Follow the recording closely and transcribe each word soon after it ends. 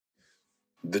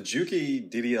The Juki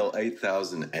DDL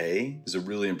 8000A is a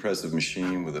really impressive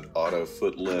machine with an auto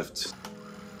foot lift,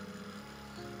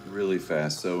 really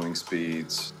fast sewing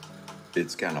speeds.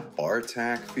 It's got a bar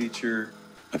tack feature,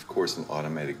 of course an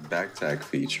automatic back tack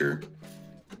feature,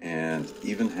 and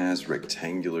even has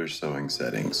rectangular sewing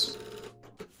settings.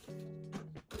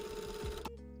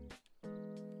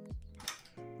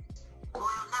 Oil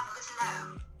level is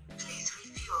low. Please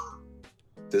refuel.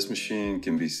 This machine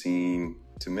can be seen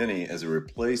to many as a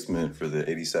replacement for the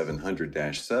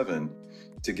 8700-7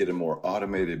 to get a more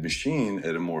automated machine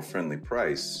at a more friendly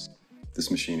price.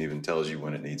 This machine even tells you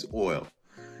when it needs oil,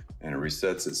 and it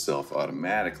resets itself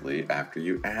automatically after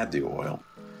you add the oil.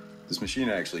 This machine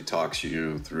actually talks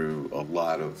you through a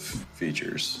lot of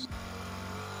features.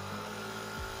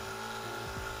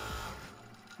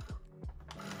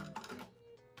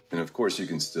 And of course you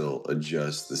can still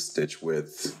adjust the stitch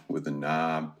width with a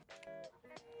knob.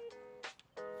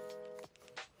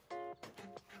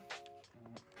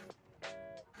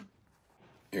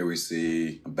 Here we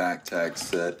see a back tack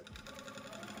set.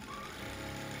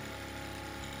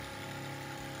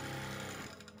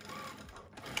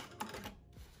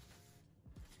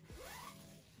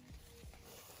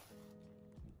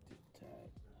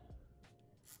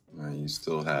 You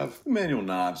still have manual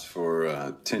knobs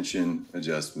for tension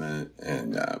adjustment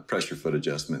and pressure foot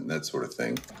adjustment and that sort of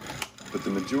thing. But the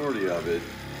majority of it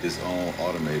is all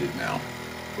automated now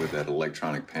with that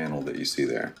electronic panel that you see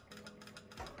there.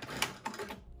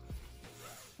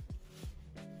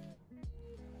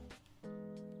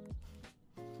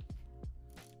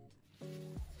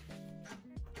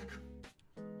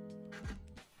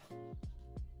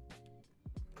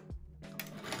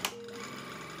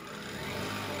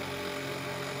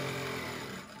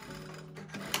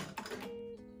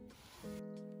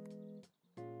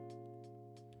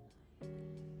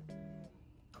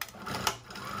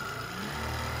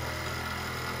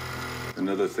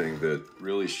 Another thing that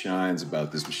really shines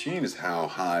about this machine is how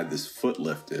high this foot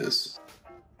lift is.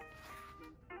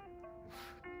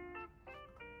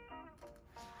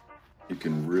 You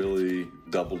can really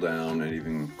double down and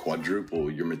even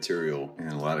quadruple your material in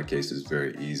a lot of cases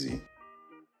very easy.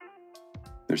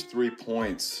 There's 3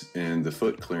 points in the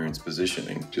foot clearance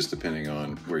positioning, just depending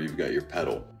on where you've got your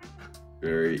pedal.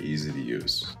 Very easy to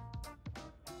use.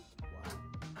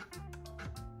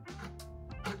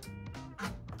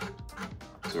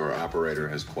 So our operator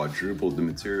has quadrupled the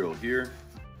material here.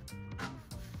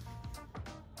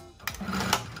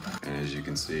 And as you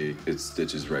can see, it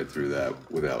stitches right through that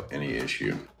without any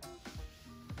issue.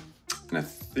 And I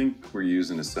think we're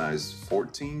using a size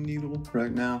 14 needle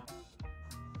right now.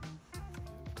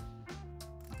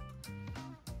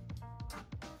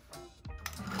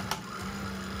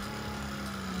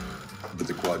 But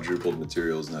the quadrupled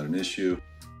material is not an issue.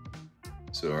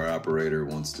 So our operator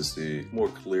wants to see more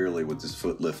clearly what this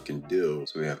foot lift can do.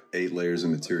 So we have 8 layers of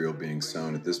material being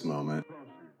sewn at this moment.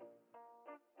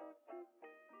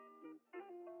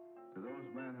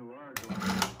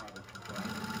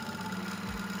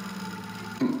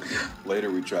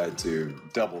 Later we tried to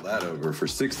double that over for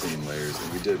 16 layers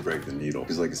and we did break the needle.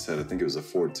 Because like I said, I think it was a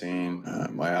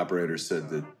 14. My operator said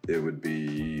that it would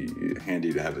be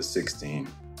handy to have a 16.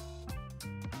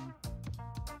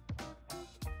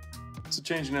 So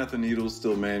changing out the needles,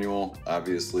 still manual.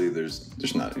 Obviously,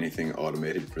 there's not anything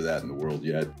automated for that in the world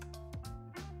yet,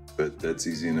 but that's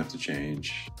easy enough to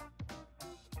change.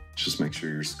 Just make sure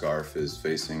your scarf is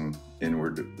facing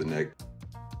inward of the neck.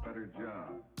 Better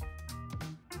job.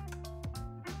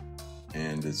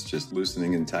 And it's just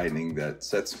loosening and tightening that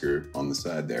set screw on the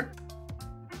side there.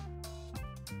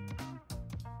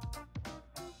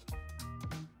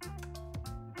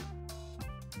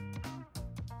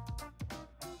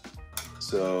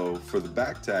 So for the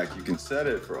back tack, you can set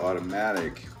it for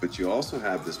automatic, but you also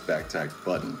have this back tack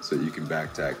button so you can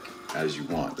back tack as you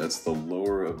want. That's the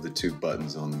lower of the 2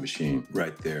 buttons on the machine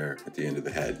right there at the end of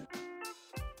the head.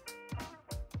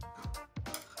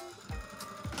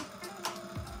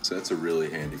 So that's a really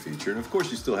handy feature. And of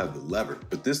course you still have the lever,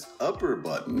 but this upper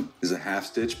button is a half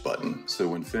stitch button. So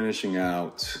when finishing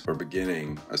out or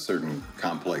beginning a certain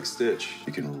complex stitch,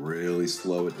 you can really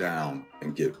slow it down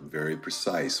and get very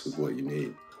precise with what you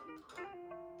need.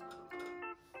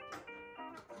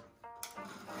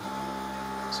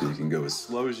 So you can go as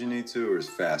slow as you need to or as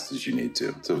fast as you need to.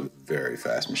 It's a very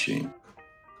fast machine.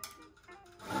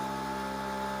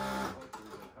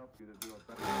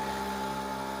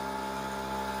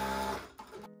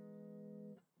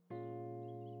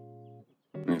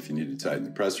 If you need to tighten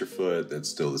the presser foot, that's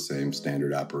still the same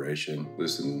standard operation.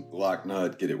 Loosen the lock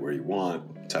nut, get it where you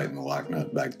want, tighten the lock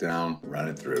nut back down, run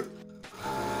it through.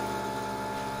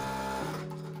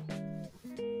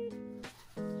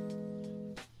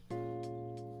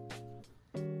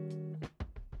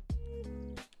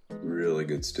 really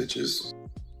good stitches,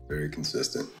 very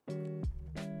consistent.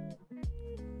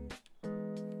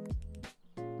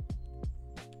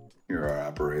 Here our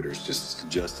operator's just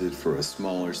adjusted for a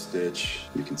smaller stitch.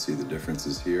 You can see the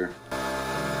differences here.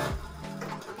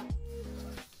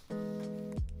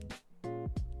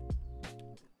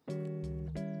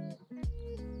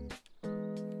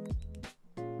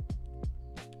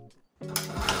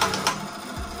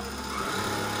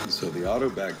 So the auto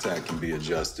back tack can be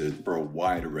adjusted for a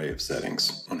wide array of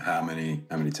settings on how many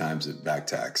times it back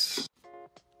tacks.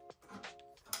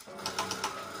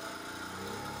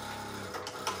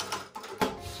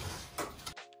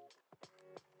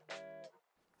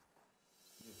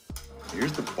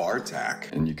 Here's the bar tack,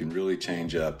 and you can really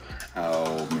change up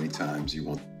how many times you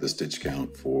want the stitch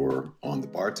count for on the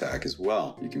bar tack as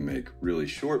well. You can make really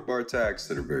short bar tacks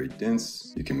that are very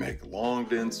dense. You can make long,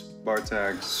 dense bar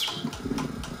tacks,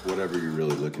 whatever you're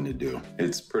really looking to do.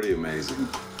 It's pretty amazing.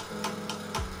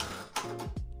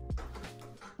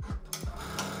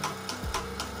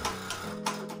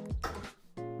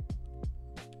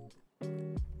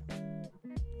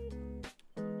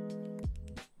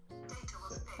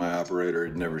 My operator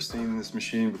had never seen this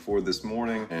machine before this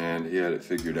morning, and he had it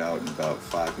figured out in about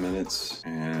 5 minutes.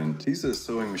 And he's a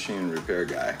sewing machine repair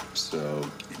guy, so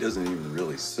he doesn't even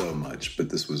really sew much,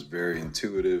 but this was very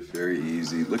intuitive, very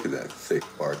easy. Look at that thick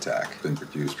bar tack been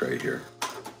produced right here.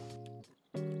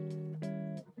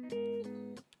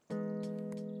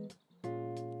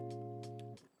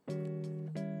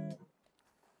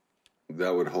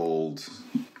 That would hold,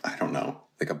 I don't know,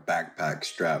 like a backpack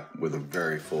strap with a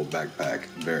very full backpack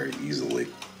very easily.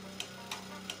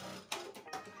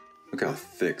 Look how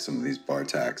thick some of these bar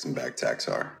tacks and back tacks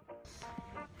are.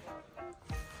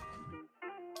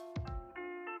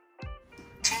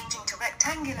 Changing to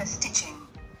rectangular stitching.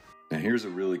 Now here's a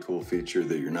really cool feature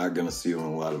that you're not going to see on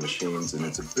a lot of machines, and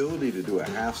its ability to do a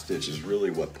half stitch is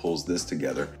really what pulls this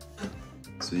together.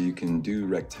 So you can do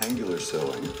rectangular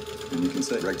sewing, and you can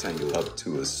set rectangular up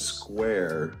to a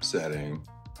square setting.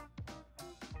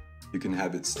 You can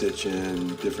have it stitch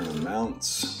in different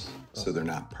amounts, so they're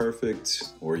not perfect,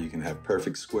 or you can have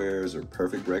perfect squares or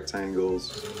perfect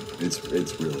rectangles. It's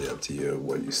really up to you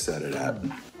what you set it at.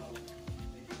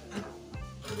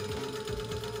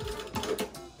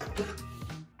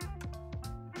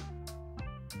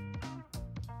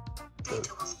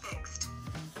 Data was fixed.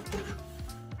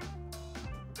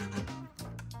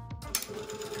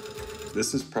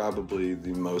 This is probably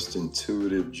the most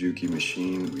intuitive Juki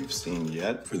machine we've seen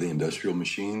yet for the industrial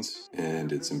machines,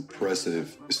 and its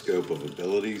impressive scope of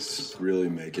abilities really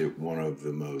make it one of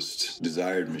the most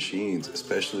desired machines,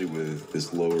 especially with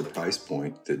this lower price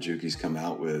point that Juki's come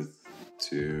out with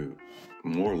to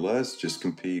more or less just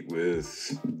compete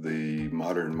with the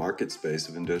modern market space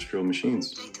of industrial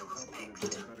machines. Data was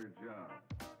fixed. Better job.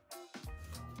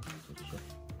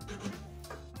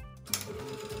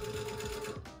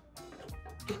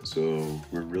 So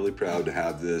we're really proud to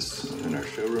have this in our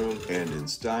showroom and in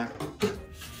stock.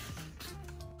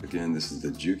 Again, this is the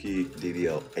Juki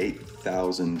DDL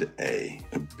 8000A,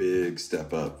 a big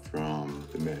step up from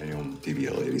the manual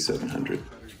DDL 8700.